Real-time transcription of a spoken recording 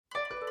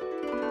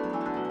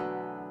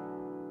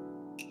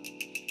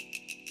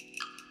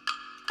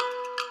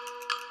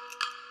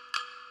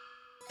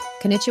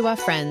Konnichiwa,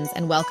 friends,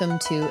 and welcome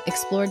to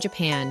Explore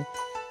Japan,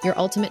 your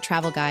ultimate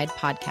travel guide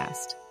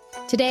podcast.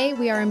 Today,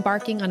 we are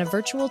embarking on a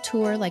virtual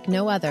tour like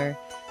no other,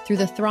 through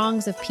the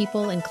throngs of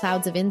people and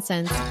clouds of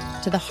incense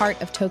to the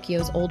heart of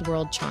Tokyo's old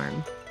world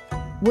charm.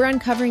 We're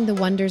uncovering the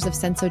wonders of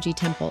Sensoji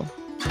Temple,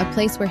 a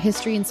place where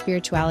history and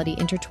spirituality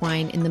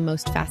intertwine in the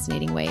most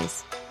fascinating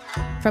ways.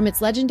 From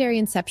its legendary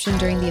inception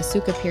during the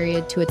Asuka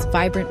period to its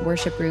vibrant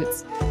worship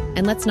routes,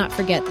 and let's not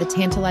forget the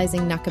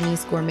tantalizing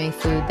Nakamise gourmet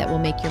food that will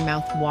make your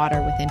mouth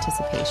water with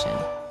anticipation.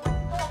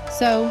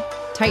 So,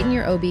 tighten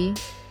your obi,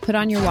 put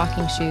on your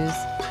walking shoes,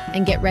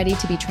 and get ready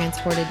to be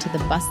transported to the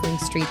bustling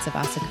streets of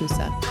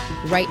Asakusa,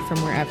 right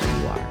from wherever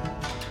you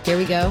are. Here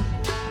we go.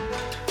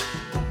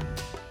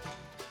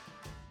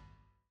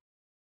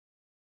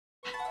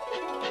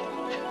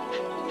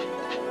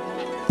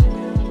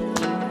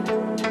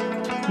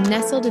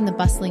 Nestled in the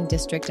bustling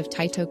district of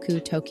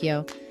Taitoku,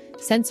 Tokyo,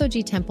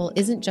 Sensoji Temple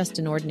isn't just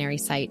an ordinary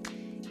site.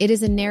 It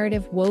is a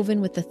narrative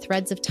woven with the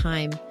threads of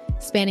time,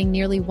 spanning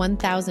nearly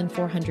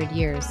 1,400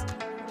 years.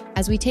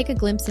 As we take a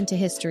glimpse into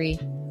history,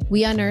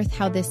 we unearth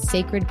how this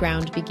sacred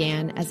ground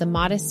began as a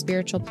modest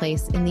spiritual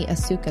place in the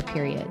Asuka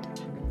period.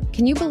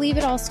 Can you believe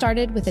it all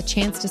started with a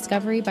chance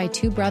discovery by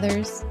two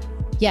brothers?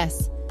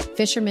 Yes,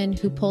 fishermen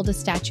who pulled a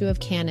statue of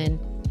Kannon,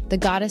 the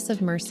goddess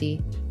of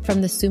mercy,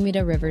 from the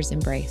Sumida River's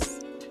embrace.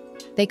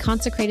 They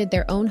consecrated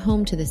their own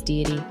home to this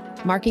deity,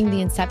 marking the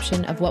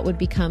inception of what would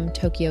become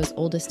Tokyo's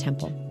oldest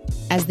temple.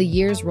 As the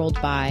years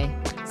rolled by,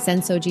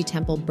 Sensoji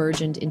Temple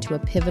burgeoned into a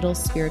pivotal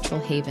spiritual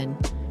haven,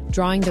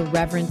 drawing the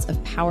reverence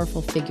of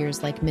powerful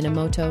figures like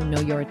Minamoto no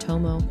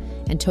Yoritomo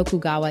and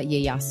Tokugawa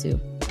Ieyasu.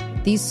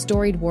 These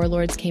storied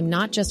warlords came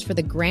not just for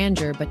the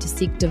grandeur, but to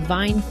seek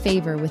divine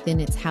favor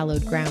within its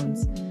hallowed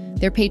grounds.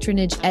 Their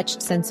patronage etched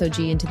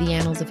Sensoji into the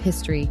annals of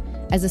history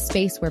as a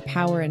space where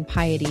power and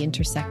piety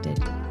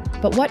intersected.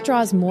 But what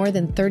draws more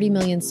than 30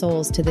 million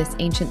souls to this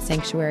ancient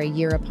sanctuary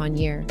year upon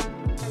year?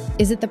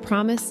 Is it the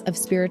promise of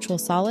spiritual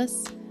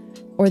solace,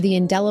 or the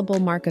indelible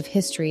mark of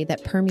history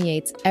that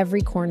permeates every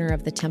corner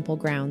of the temple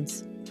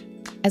grounds?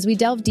 As we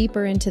delve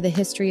deeper into the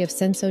history of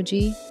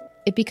Sensoji,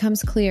 it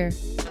becomes clear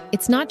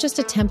it's not just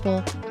a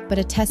temple, but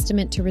a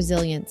testament to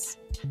resilience,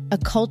 a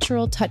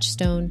cultural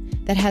touchstone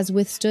that has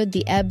withstood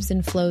the ebbs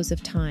and flows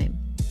of time.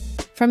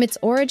 From its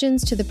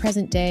origins to the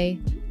present day,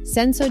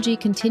 Sensoji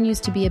continues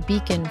to be a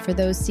beacon for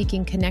those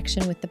seeking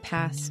connection with the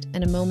past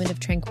and a moment of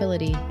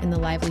tranquility in the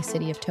lively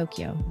city of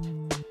Tokyo.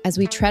 As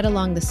we tread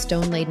along the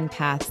stone-laden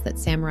paths that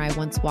samurai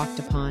once walked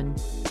upon,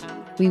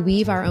 we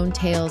weave our own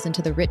tales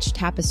into the rich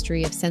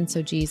tapestry of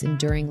Sensoji's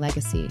enduring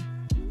legacy.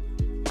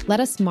 Let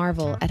us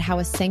marvel at how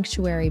a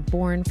sanctuary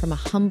born from a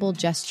humble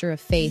gesture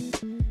of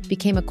faith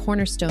became a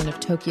cornerstone of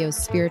Tokyo's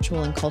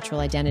spiritual and cultural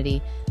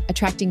identity,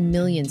 attracting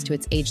millions to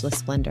its ageless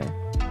splendor.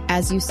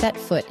 As you set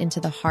foot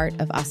into the heart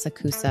of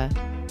Asakusa,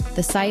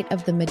 the site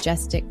of the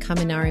majestic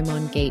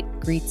Kaminarimon Gate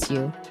greets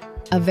you,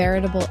 a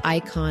veritable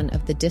icon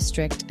of the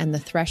district and the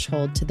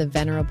threshold to the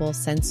venerable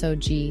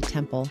Sensoji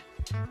Temple.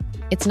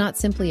 It's not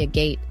simply a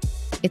gate,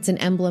 it's an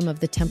emblem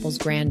of the temple's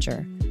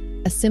grandeur,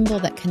 a symbol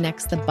that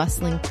connects the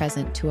bustling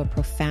present to a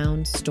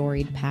profound,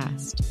 storied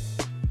past.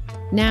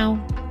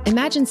 Now,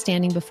 imagine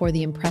standing before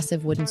the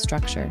impressive wooden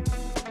structure,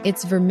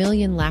 its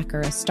vermilion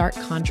lacquer a stark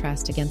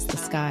contrast against the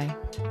sky.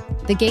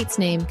 The gate's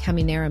name,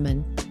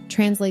 Kaminarimon,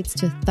 translates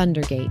to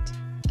Thunder Gate,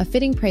 a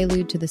fitting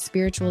prelude to the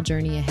spiritual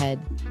journey ahead.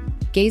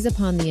 Gaze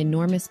upon the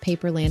enormous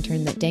paper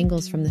lantern that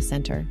dangles from the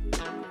center.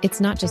 It's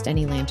not just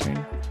any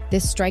lantern.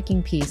 This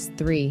striking piece,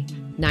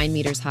 9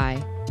 meters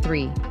high,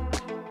 3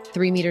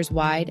 meters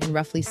wide, and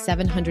roughly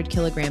 700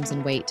 kilograms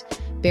in weight,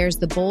 bears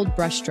the bold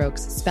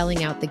brushstrokes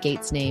spelling out the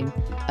gate's name,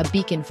 a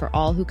beacon for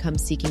all who come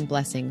seeking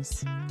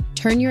blessings.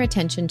 Turn your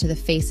attention to the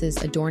faces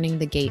adorning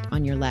the gate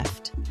on your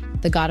left,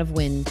 the god of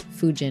wind,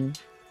 Fujin.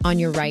 On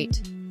your right,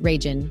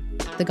 Reijin,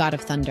 the god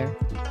of thunder.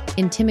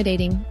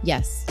 Intimidating,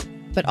 yes,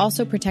 but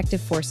also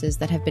protective forces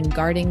that have been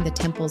guarding the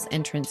temple's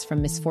entrance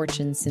from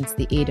misfortune since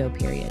the Edo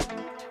period.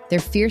 Their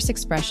fierce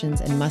expressions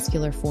and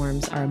muscular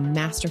forms are a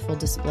masterful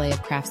display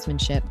of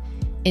craftsmanship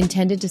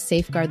intended to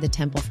safeguard the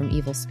temple from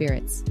evil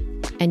spirits.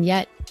 And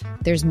yet,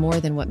 there's more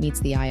than what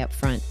meets the eye up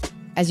front.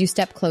 As you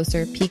step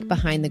closer, peek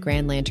behind the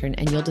grand lantern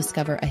and you'll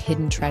discover a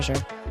hidden treasure,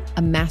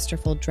 a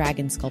masterful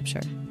dragon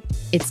sculpture.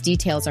 Its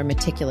details are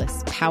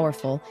meticulous,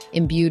 powerful,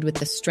 imbued with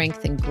the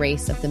strength and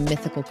grace of the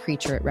mythical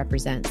creature it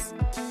represents.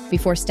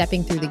 Before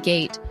stepping through the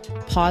gate,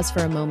 pause for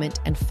a moment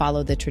and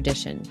follow the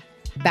tradition.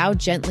 Bow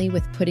gently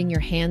with putting your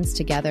hands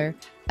together,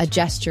 a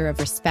gesture of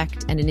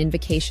respect and an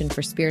invocation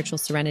for spiritual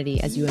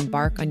serenity as you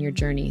embark on your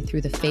journey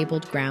through the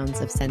fabled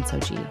grounds of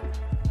Sensoji.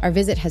 Our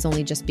visit has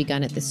only just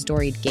begun at this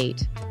storied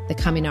gate, the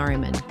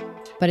Kaminarimon,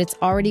 but it's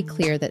already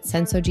clear that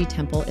Sensoji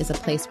Temple is a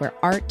place where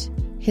art,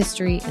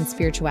 history, and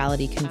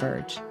spirituality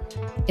converge.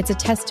 It's a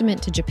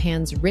testament to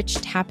Japan's rich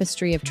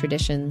tapestry of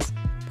traditions,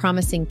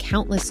 promising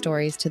countless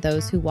stories to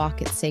those who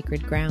walk its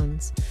sacred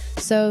grounds.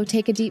 So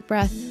take a deep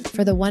breath,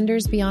 for the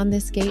wonders beyond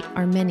this gate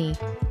are many,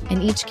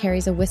 and each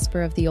carries a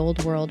whisper of the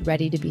old world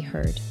ready to be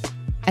heard.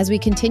 As we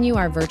continue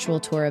our virtual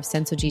tour of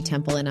Sensoji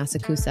Temple in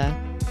Asakusa,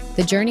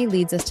 the journey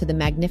leads us to the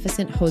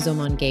magnificent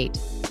Hozomon Gate.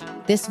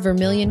 This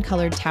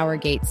vermilion-colored tower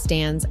gate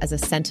stands as a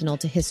sentinel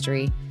to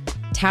history,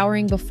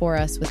 towering before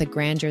us with a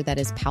grandeur that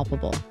is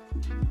palpable.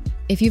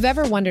 If you've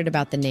ever wondered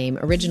about the name,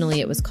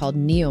 originally it was called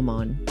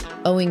Neomon,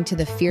 owing to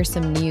the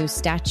fearsome Niu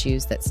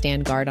statues that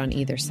stand guard on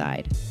either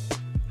side.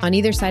 On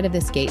either side of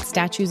this gate,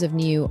 statues of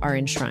Niu are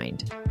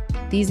enshrined.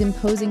 These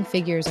imposing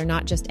figures are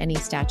not just any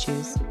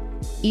statues.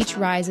 Each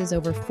rises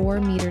over 4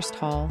 meters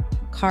tall,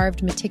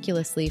 carved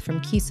meticulously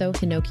from Kiso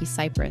hinoki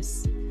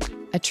cypress,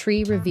 a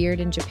tree revered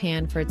in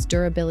Japan for its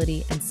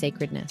durability and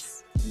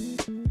sacredness.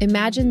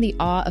 Imagine the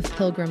awe of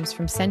pilgrims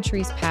from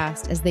centuries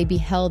past as they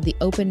beheld the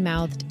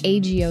open-mouthed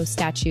Agio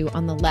statue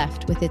on the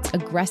left with its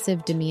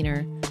aggressive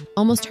demeanor,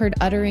 almost heard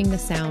uttering the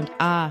sound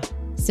 "ah,"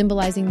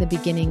 symbolizing the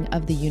beginning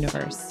of the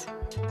universe.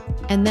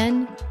 And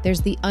then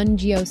there's the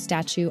Ungyo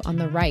statue on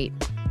the right,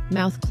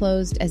 mouth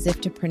closed as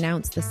if to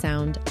pronounce the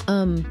sound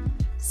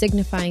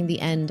signifying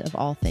the end of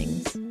all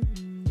things.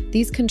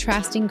 These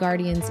contrasting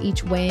guardians,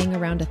 each weighing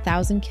around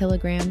 1,000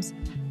 kilograms,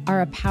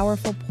 are a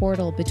powerful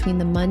portal between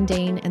the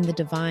mundane and the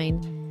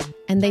divine,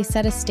 and they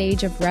set a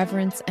stage of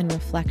reverence and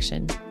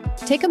reflection.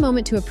 Take a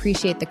moment to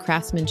appreciate the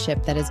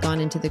craftsmanship that has gone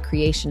into the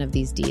creation of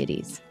these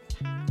deities.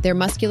 Their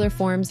muscular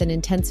forms and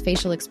intense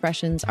facial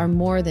expressions are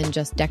more than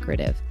just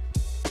decorative.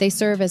 They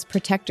serve as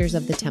protectors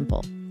of the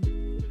temple.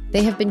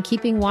 They have been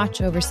keeping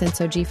watch over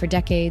Sensoji for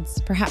decades,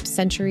 perhaps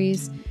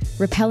centuries,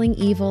 repelling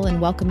evil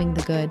and welcoming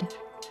the good.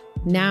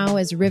 Now,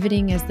 as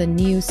riveting as the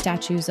Niu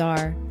statues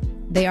are,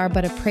 they are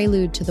but a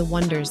prelude to the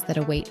wonders that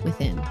await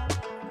within.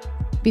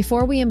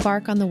 Before we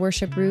embark on the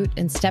worship route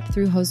and step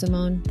through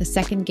Hozomon, the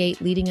second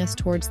gate leading us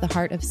towards the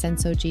heart of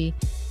Sensoji,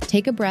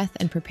 take a breath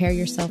and prepare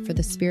yourself for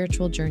the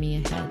spiritual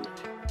journey ahead.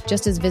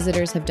 Just as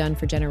visitors have done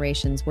for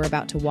generations, we're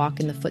about to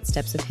walk in the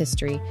footsteps of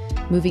history,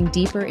 moving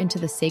deeper into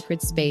the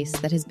sacred space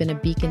that has been a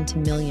beacon to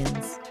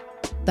millions.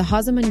 The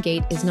Hozomon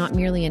Gate is not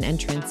merely an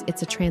entrance,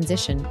 it's a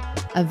transition,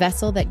 a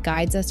vessel that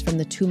guides us from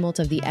the tumult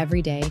of the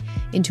everyday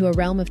into a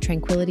realm of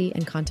tranquility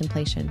and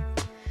contemplation.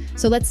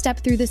 So let's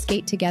step through this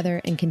gate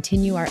together and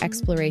continue our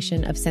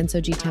exploration of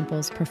Sensoji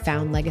Temple's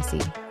profound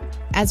legacy.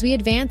 As we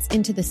advance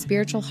into the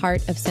spiritual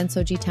heart of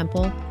Sensoji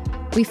Temple,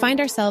 we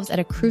find ourselves at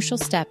a crucial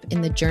step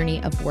in the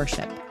journey of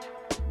worship: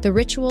 the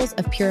rituals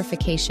of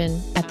purification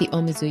at the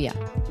Omizuya.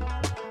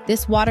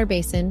 This water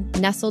basin,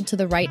 nestled to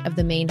the right of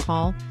the main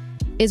hall,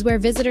 is where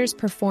visitors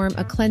perform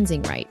a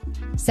cleansing rite,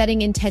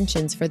 setting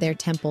intentions for their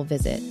temple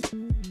visit.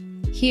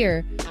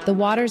 Here, the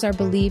waters are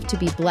believed to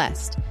be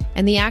blessed,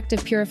 and the act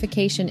of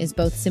purification is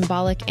both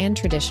symbolic and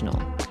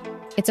traditional.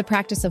 It's a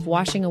practice of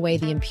washing away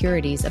the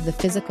impurities of the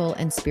physical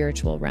and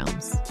spiritual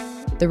realms.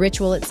 The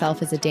ritual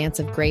itself is a dance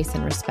of grace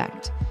and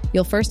respect.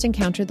 You'll first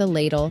encounter the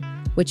ladle,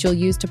 which you'll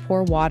use to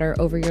pour water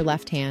over your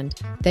left hand,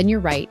 then your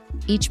right,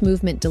 each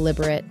movement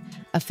deliberate,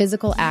 a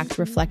physical act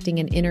reflecting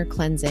an inner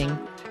cleansing.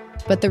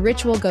 But the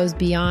ritual goes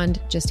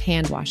beyond just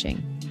hand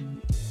washing.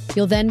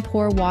 You'll then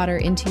pour water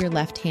into your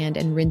left hand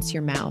and rinse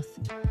your mouth,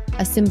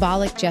 a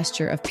symbolic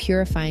gesture of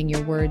purifying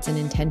your words and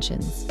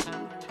intentions.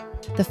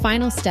 The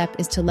final step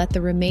is to let the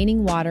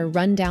remaining water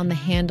run down the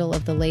handle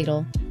of the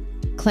ladle,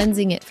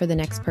 cleansing it for the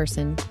next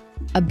person,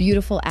 a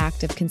beautiful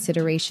act of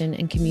consideration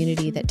and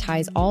community that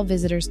ties all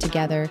visitors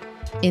together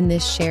in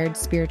this shared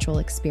spiritual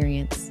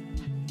experience.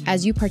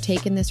 As you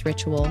partake in this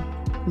ritual,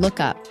 look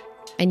up,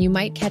 and you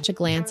might catch a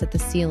glance at the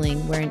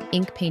ceiling where an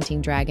ink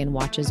painting dragon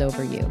watches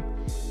over you.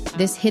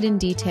 This hidden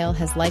detail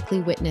has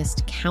likely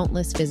witnessed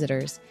countless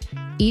visitors,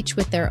 each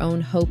with their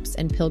own hopes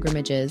and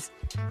pilgrimages,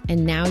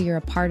 and now you're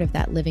a part of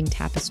that living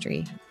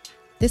tapestry.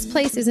 This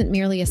place isn't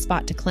merely a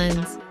spot to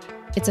cleanse.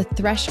 It's a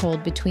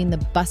threshold between the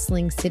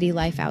bustling city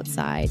life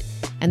outside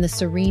and the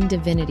serene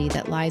divinity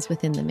that lies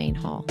within the main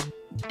hall.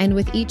 And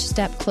with each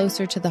step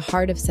closer to the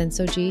heart of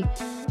Sensoji,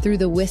 through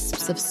the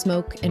wisps of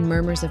smoke and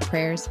murmurs of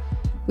prayers,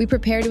 we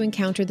prepare to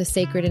encounter the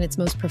sacred in its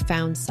most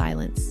profound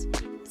silence.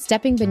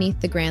 Stepping beneath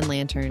the grand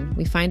lantern,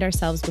 we find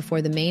ourselves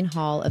before the main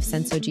hall of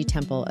Sensoji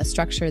Temple, a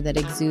structure that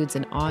exudes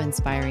an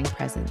awe-inspiring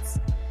presence.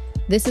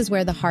 This is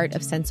where the heart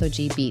of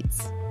Sensoji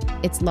beats,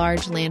 its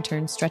large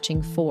lantern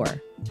stretching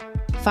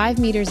 5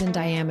 meters in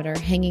diameter,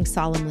 hanging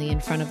solemnly in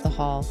front of the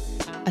hall,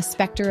 a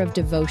specter of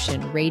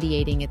devotion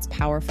radiating its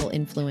powerful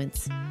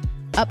influence.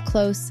 Up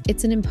close,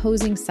 it's an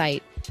imposing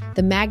sight,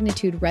 the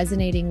magnitude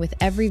resonating with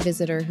every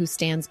visitor who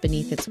stands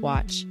beneath its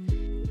watch.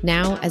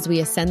 Now, as we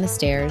ascend the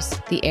stairs,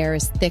 the air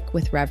is thick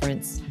with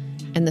reverence,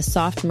 and the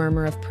soft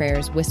murmur of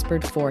prayers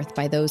whispered forth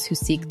by those who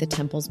seek the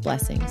temple's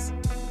blessings.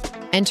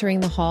 Entering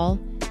the hall,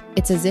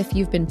 it's as if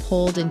you've been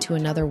pulled into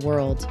another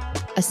world,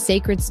 a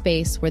sacred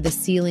space where the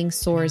ceiling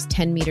soars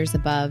 10 meters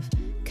above,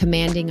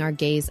 commanding our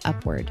gaze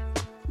upward.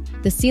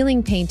 The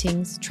ceiling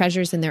paintings,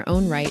 treasures in their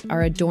own right,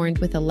 are adorned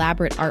with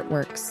elaborate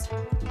artworks.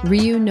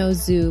 Ryu no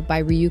Zu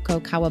by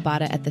Ryuko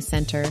Kawabata at the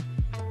center,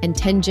 and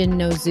Tenjin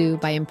no Zu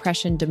by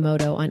Impression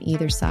Demoto on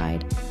either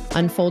side,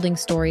 unfolding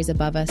stories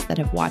above us that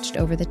have watched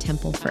over the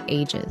temple for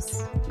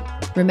ages.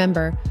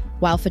 Remember,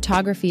 while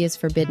photography is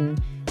forbidden,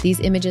 These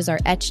images are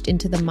etched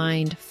into the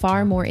mind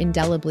far more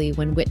indelibly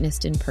when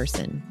witnessed in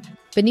person.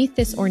 Beneath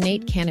this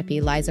ornate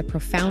canopy lies a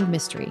profound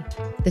mystery,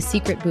 the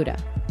secret Buddha.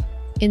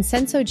 In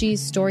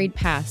Sensoji's storied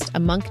past, a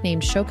monk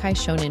named Shokai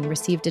Shonin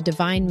received a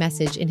divine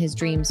message in his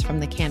dreams from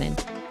the canon,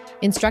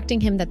 instructing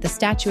him that the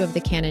statue of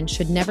the canon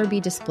should never be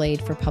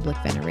displayed for public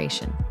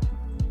veneration.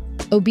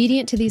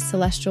 Obedient to these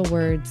celestial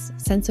words,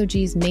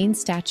 Sensoji's main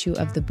statue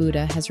of the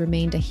Buddha has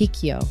remained a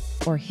Hikyo,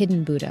 or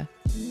hidden Buddha,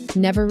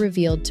 never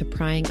revealed to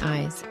prying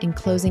eyes,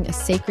 enclosing a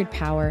sacred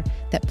power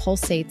that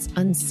pulsates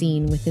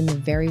unseen within the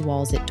very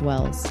walls it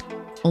dwells.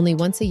 Only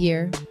once a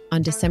year,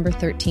 on December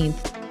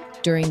 13th,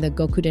 during the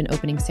Gokuden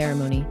opening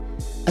ceremony,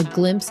 a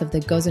glimpse of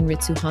the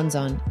Gozenritsu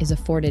Hanzon is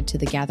afforded to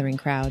the gathering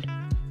crowd.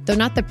 Though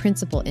not the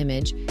principal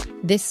image,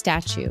 this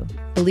statue,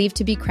 believed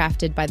to be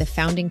crafted by the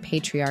founding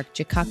patriarch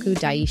Jikaku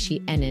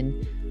Daishi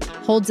Enin,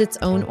 holds its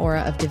own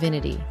aura of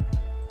divinity.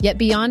 Yet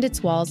beyond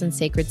its walls and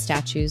sacred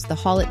statues, the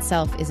hall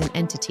itself is an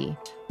entity.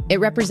 It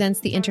represents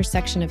the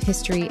intersection of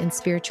history and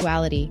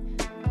spirituality,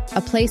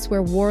 a place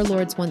where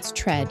warlords once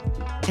tread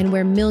and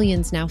where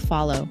millions now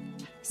follow,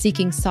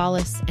 seeking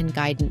solace and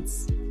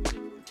guidance.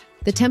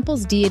 The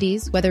temple's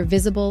deities, whether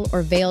visible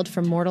or veiled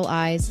from mortal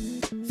eyes,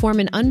 form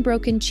an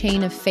unbroken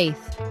chain of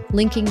faith,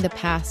 linking the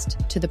past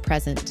to the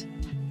present.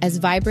 As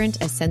vibrant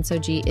as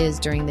Sensoji is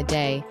during the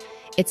day,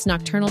 its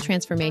nocturnal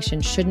transformation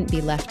shouldn't be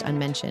left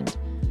unmentioned,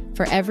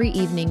 for every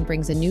evening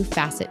brings a new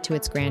facet to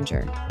its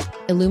grandeur.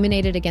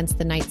 Illuminated against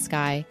the night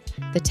sky,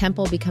 the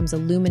temple becomes a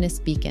luminous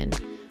beacon,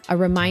 a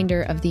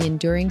reminder of the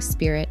enduring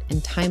spirit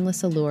and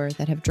timeless allure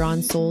that have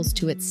drawn souls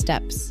to its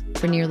steps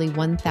for nearly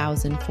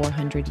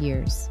 1,400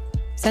 years.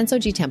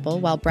 Sensoji Temple,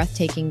 while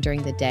breathtaking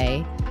during the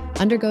day,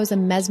 undergoes a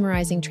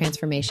mesmerizing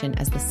transformation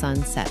as the sun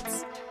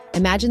sets.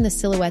 Imagine the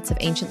silhouettes of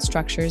ancient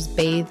structures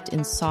bathed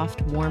in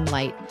soft, warm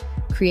light,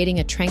 creating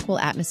a tranquil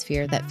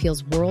atmosphere that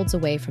feels worlds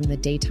away from the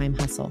daytime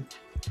hustle.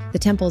 The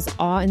temple's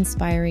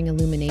awe-inspiring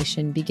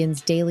illumination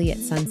begins daily at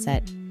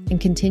sunset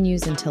and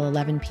continues until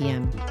 11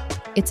 p.m.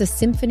 It's a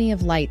symphony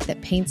of light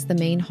that paints the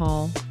main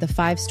hall, the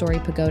 5-story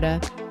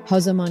pagoda,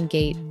 Hozomon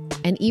Gate,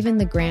 and even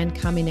the Grand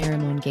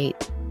Kaminarimon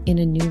Gate in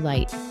a new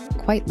light,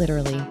 quite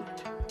literally.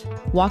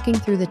 Walking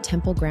through the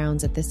temple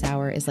grounds at this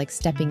hour is like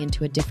stepping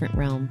into a different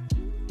realm,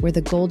 where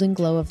the golden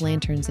glow of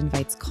lanterns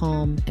invites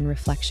calm and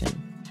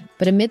reflection.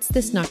 But amidst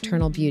this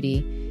nocturnal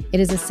beauty, it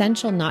is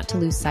essential not to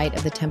lose sight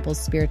of the temple's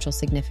spiritual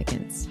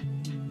significance.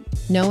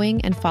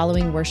 Knowing and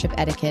following worship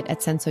etiquette at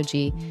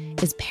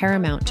Sensoji is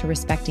paramount to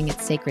respecting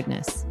its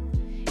sacredness.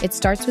 It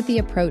starts with the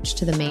approach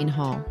to the main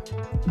hall.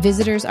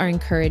 Visitors are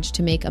encouraged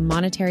to make a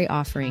monetary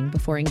offering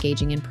before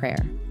engaging in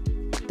prayer.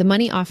 The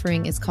money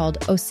offering is called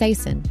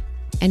oseisen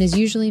and is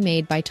usually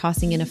made by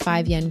tossing in a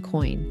 5-yen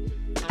coin,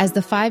 as the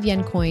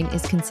 5-yen coin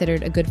is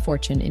considered a good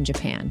fortune in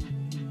Japan.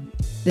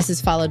 This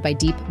is followed by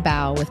deep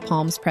bow with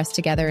palms pressed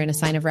together in a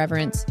sign of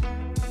reverence.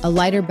 A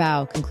lighter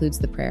bow concludes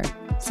the prayer,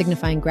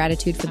 signifying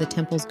gratitude for the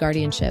temple's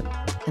guardianship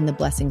and the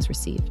blessings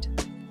received.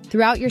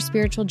 Throughout your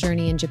spiritual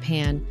journey in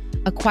Japan,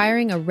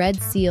 acquiring a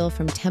red seal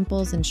from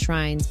temples and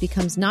shrines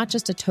becomes not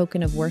just a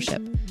token of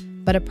worship,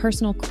 but a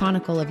personal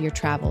chronicle of your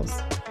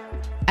travels.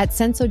 At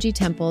Sensoji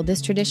Temple,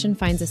 this tradition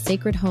finds a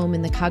sacred home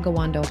in the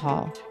Kagawando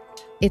Hall.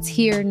 It's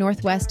here,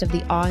 northwest of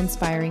the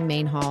awe-inspiring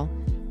main hall,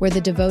 where the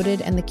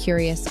devoted and the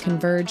curious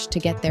converge to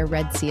get their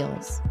red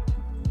seals.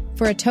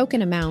 For a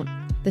token amount,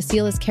 the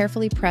seal is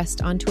carefully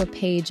pressed onto a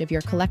page of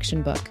your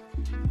collection book,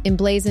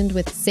 emblazoned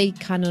with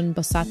Seikanon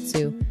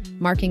Bosatsu,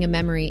 marking a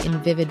memory in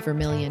vivid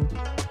vermilion.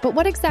 But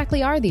what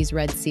exactly are these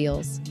red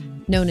seals?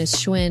 Known as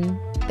shuin,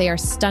 they are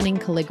stunning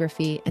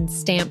calligraphy and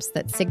stamps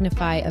that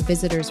signify a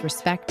visitor's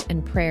respect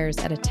and prayers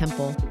at a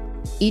temple.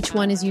 Each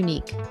one is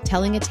unique,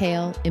 telling a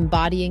tale,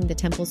 embodying the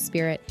temple's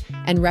spirit,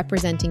 and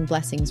representing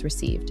blessings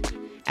received.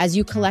 As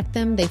you collect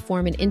them, they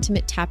form an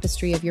intimate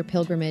tapestry of your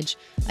pilgrimage,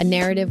 a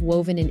narrative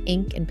woven in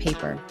ink and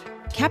paper.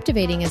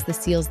 Captivating as the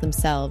seals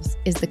themselves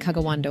is the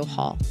Kagawando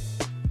Hall.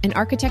 An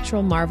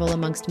architectural marvel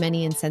amongst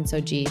many in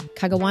Sensoji,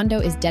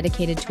 Kagawando is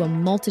dedicated to a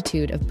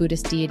multitude of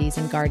Buddhist deities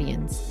and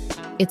guardians.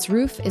 Its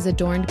roof is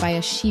adorned by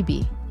a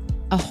shibi,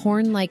 a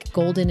horn-like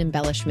golden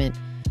embellishment,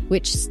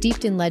 which,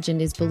 steeped in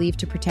legend, is believed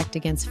to protect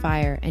against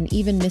fire and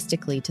even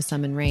mystically to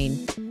summon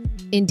rain.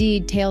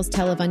 Indeed, tales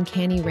tell of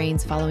uncanny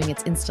rains following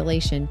its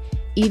installation,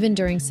 even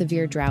during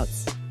severe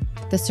droughts.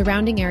 The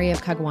surrounding area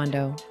of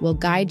Kagawando will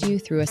guide you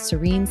through a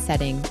serene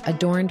setting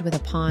adorned with a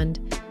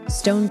pond,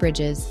 stone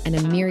bridges, and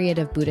a myriad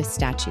of Buddhist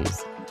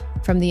statues,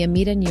 from the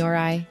Amida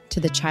Nyorai to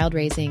the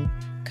child-raising,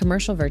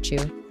 commercial virtue,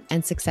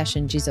 and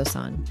succession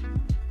Jizo-san.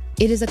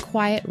 It is a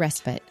quiet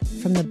respite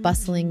from the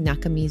bustling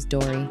Nakami's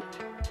Dori,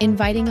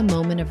 inviting a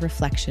moment of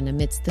reflection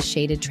amidst the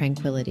shaded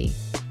tranquility.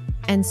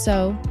 And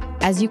so,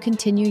 as you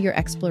continue your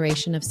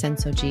exploration of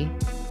Sensoji,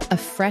 a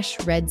fresh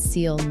red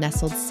seal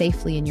nestled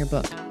safely in your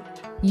book,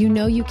 you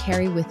know you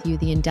carry with you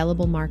the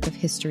indelible mark of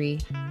history,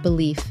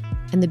 belief,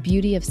 and the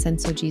beauty of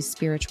Sensoji's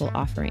spiritual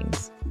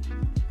offerings.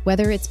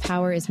 Whether its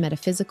power is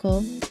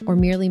metaphysical or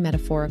merely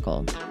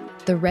metaphorical,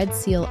 the red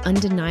seal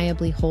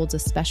undeniably holds a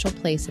special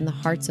place in the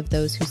hearts of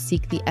those who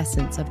seek the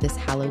essence of this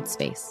hallowed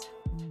space.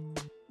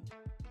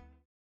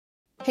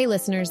 Hey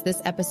listeners,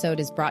 this episode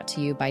is brought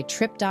to you by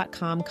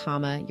Trip.com,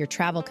 your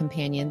travel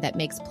companion that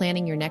makes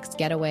planning your next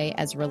getaway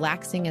as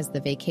relaxing as the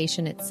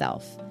vacation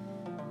itself.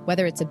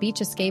 Whether it's a beach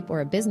escape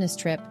or a business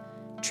trip,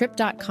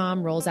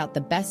 Trip.com rolls out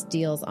the best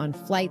deals on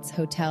flights,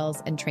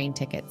 hotels, and train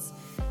tickets.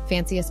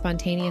 Fancy a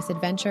spontaneous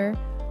adventure?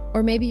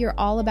 Or maybe you're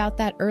all about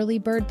that early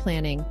bird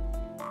planning.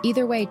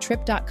 Either way,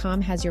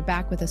 Trip.com has your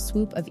back with a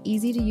swoop of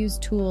easy-to-use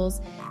tools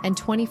and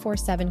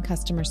 24/7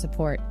 customer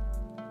support.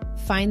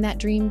 Find that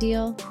dream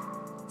deal?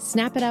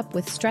 Snap it up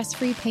with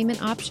stress-free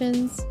payment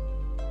options.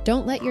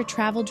 Don't let your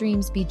travel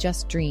dreams be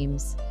just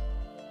dreams.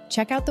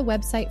 Check out the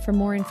website for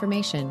more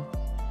information.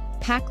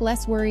 Pack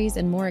less worries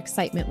and more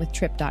excitement with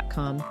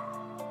Trip.com,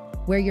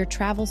 where your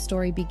travel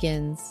story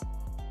begins.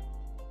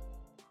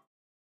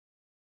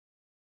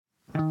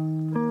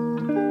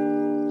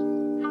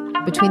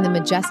 Between the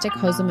majestic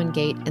Hosomun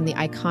Gate and the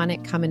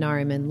iconic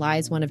Kaminariman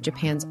lies one of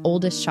Japan's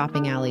oldest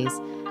shopping alleys,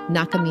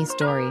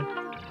 Nakami's-dori.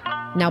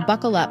 Now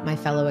buckle up, my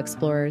fellow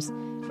explorers,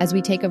 as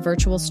we take a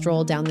virtual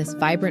stroll down this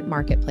vibrant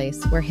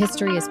marketplace where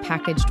history is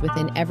packaged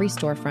within every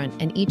storefront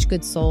and each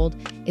good sold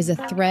is a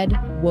thread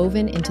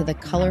woven into the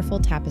colorful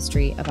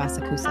tapestry of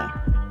Asakusa.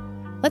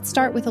 Let's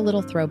start with a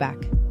little throwback.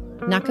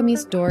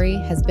 Nakami's-dori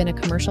has been a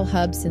commercial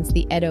hub since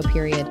the Edo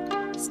period,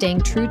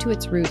 staying true to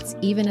its roots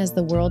even as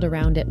the world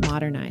around it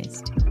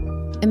modernized.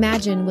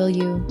 Imagine, will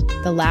you,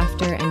 the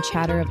laughter and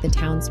chatter of the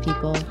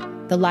townspeople,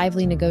 the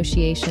lively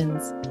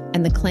negotiations,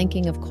 and the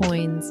clanking of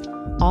coins,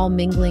 all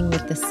mingling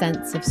with the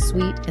scents of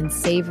sweet and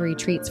savory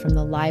treats from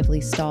the lively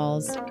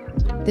stalls.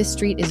 This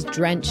street is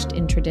drenched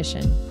in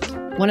tradition.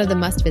 One of the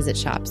must-visit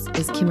shops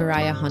is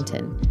Kimuraya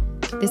Honten.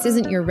 This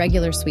isn't your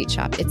regular sweet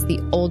shop, it's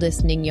the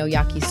oldest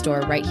Ningyo-yaki store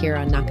right here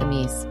on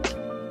Nakami's.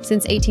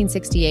 Since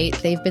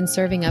 1868, they've been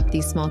serving up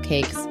these small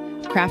cakes,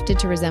 crafted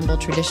to resemble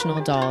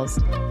traditional dolls,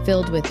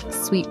 filled with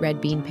sweet red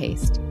bean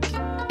paste.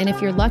 And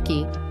if you're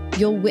lucky,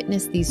 you'll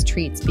witness these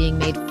treats being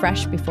made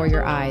fresh before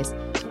your eyes,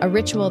 a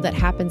ritual that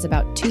happens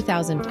about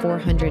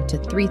 2,400 to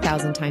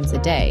 3,000 times a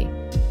day.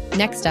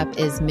 Next up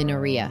is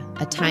Minoria,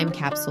 a time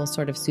capsule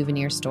sort of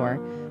souvenir store,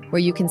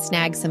 where you can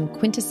snag some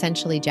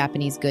quintessentially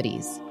Japanese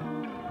goodies.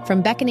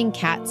 From beckoning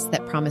cats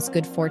that promise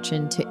good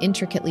fortune to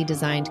intricately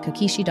designed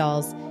kokishi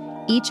dolls,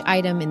 each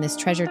item in this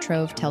treasure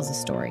trove tells a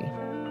story.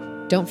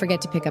 Don't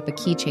forget to pick up a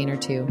keychain or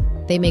two.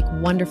 They make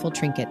wonderful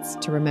trinkets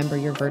to remember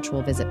your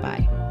virtual visit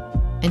by.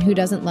 And who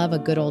doesn't love a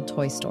good old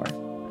toy store?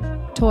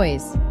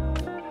 Toys.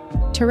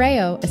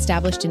 Tereo,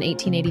 established in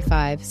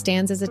 1885,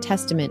 stands as a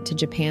testament to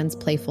Japan's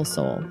playful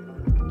soul.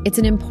 It's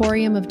an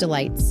emporium of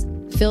delights,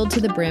 filled to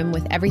the brim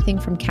with everything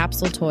from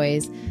capsule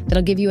toys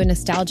that'll give you a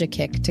nostalgia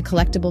kick to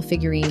collectible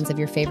figurines of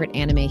your favorite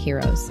anime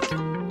heroes.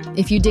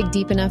 If you dig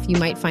deep enough, you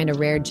might find a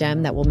rare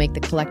gem that will make the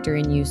collector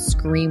in you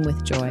scream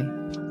with joy.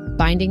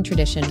 Binding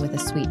tradition with a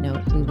sweet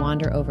note, we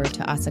wander over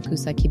to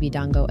Asakusa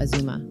Kibidango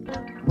Azuma.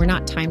 We're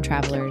not time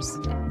travelers,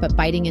 but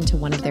biting into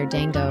one of their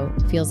dango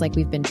feels like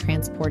we've been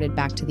transported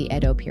back to the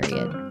Edo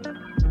period.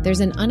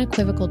 There's an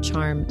unequivocal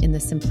charm in the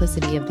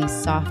simplicity of these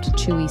soft,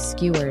 chewy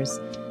skewers,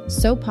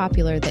 so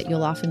popular that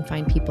you'll often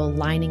find people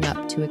lining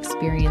up to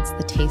experience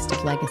the taste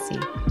of legacy.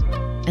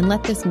 And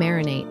let this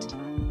marinate.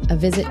 A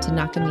visit to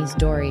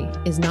Nakami's-dori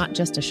is not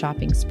just a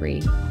shopping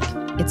spree.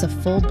 It's a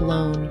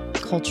full-blown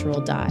cultural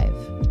dive.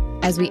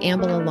 As we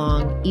amble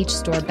along, each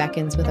store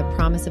beckons with a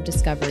promise of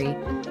discovery,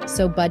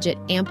 so budget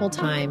ample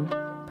time,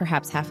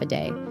 perhaps half a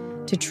day,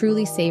 to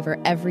truly savor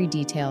every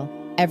detail,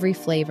 every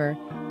flavor,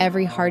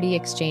 every hearty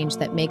exchange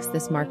that makes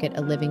this market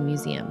a living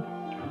museum.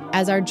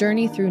 As our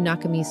journey through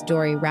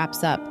Nakami's-dori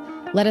wraps up,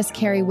 let us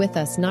carry with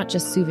us not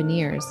just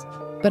souvenirs,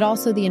 but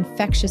also the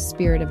infectious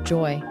spirit of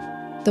joy,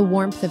 the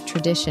warmth of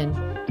tradition,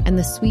 and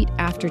the sweet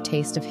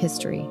aftertaste of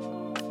history.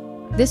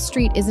 This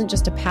street isn't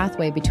just a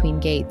pathway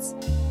between gates,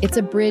 it's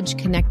a bridge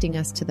connecting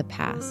us to the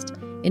past,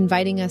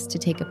 inviting us to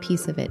take a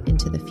piece of it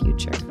into the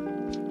future.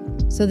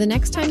 So the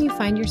next time you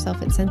find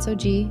yourself at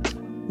Sensoji,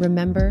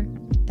 remember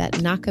that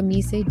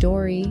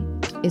Nakami's-dori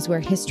is where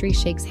history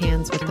shakes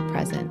hands with the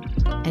present,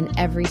 and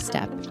every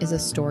step is a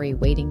story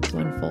waiting to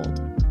unfold.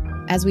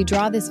 As we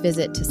draw this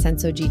visit to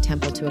Sensoji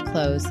Temple to a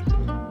close,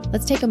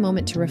 let's take a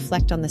moment to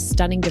reflect on the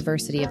stunning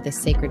diversity of this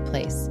sacred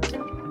place.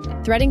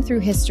 Threading through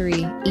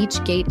history,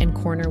 each gate and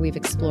corner we've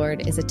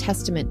explored is a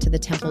testament to the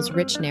temple's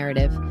rich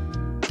narrative,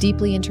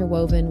 deeply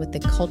interwoven with the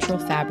cultural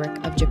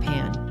fabric of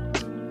Japan.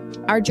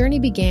 Our journey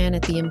began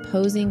at the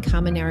imposing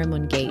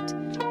Kaminariman Gate,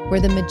 where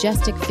the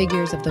majestic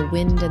figures of the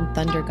wind and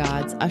thunder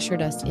gods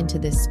ushered us into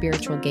this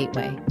spiritual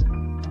gateway.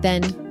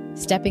 Then,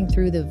 stepping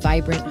through the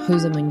vibrant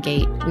Hosomun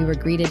Gate, we were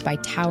greeted by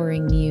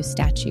towering Niu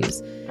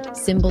statues,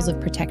 symbols of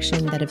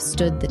protection that have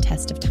stood the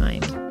test of time.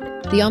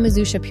 The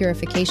Omizusha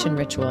purification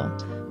ritual,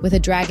 with a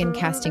dragon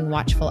casting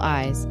watchful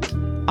eyes,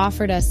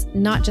 offered us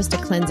not just a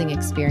cleansing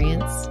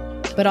experience,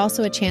 but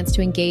also a chance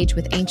to engage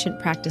with ancient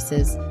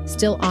practices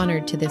still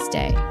honored to this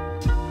day.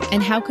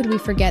 And how could we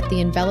forget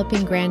the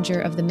enveloping grandeur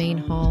of the main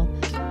hall,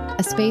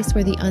 a space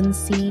where the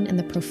unseen and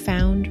the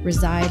profound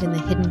reside in the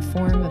hidden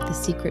form of the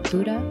secret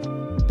Buddha.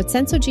 But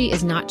Sensoji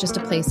is not just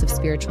a place of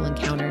spiritual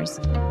encounters.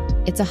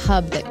 It's a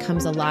hub that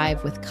comes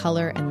alive with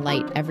color and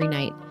light every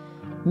night,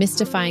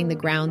 mystifying the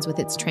grounds with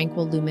its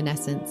tranquil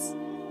luminescence,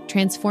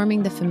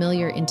 transforming the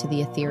familiar into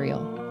the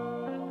ethereal.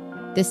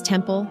 This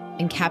temple,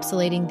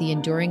 encapsulating the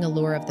enduring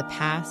allure of the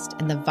past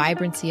and the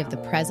vibrancy of the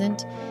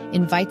present,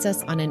 invites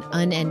us on an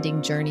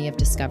unending journey of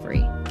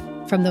discovery.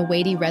 From the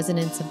weighty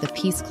resonance of the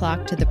peace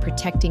clock to the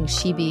protecting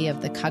shibi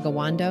of the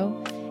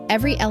kagawando,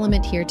 every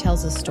element here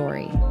tells a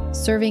story,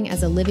 serving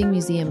as a living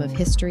museum of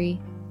history,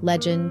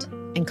 legend,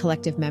 and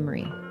collective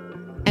memory.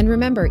 And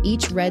remember,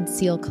 each red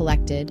seal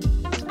collected,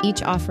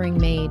 each offering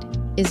made,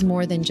 is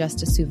more than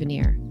just a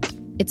souvenir.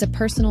 It's a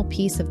personal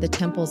piece of the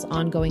temple's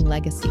ongoing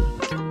legacy,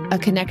 a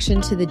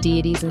connection to the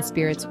deities and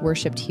spirits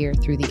worshipped here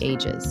through the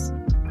ages.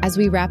 As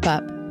we wrap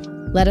up,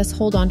 let us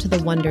hold on to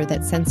the wonder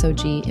that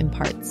Sensoji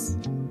imparts.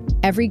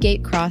 Every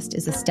gate crossed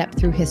is a step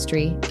through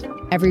history,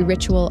 every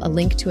ritual a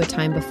link to a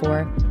time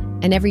before,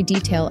 and every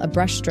detail a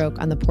brushstroke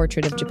on the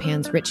portrait of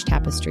Japan's rich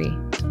tapestry.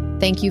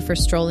 Thank you for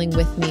strolling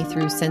with me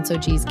through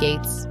Sensoji's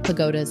gates,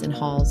 pagodas, and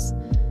halls.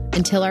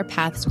 Until our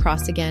paths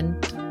cross again,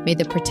 may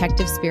the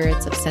protective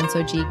spirits of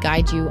Sensoji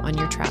guide you on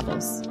your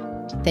travels.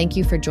 Thank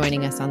you for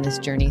joining us on this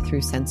journey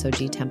through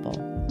Sensoji Temple.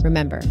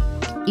 Remember,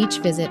 each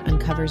visit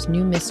uncovers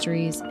new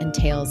mysteries and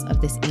tales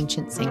of this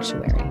ancient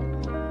sanctuary.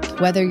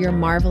 Whether you're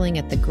marveling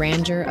at the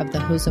grandeur of the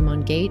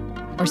Hozomon Gate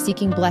or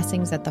seeking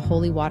blessings at the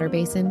Holy Water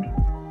Basin,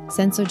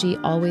 Sensoji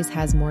always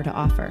has more to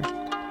offer.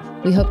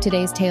 We hope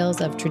today's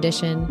tales of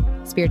tradition,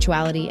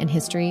 spirituality, and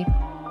history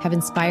have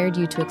inspired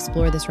you to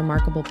explore this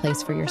remarkable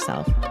place for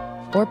yourself,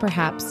 or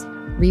perhaps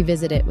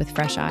revisit it with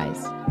fresh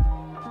eyes.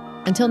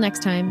 Until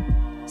next time,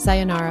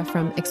 sayonara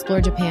from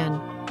Explore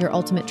Japan, your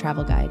ultimate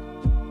travel guide.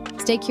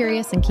 Stay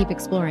curious and keep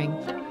exploring.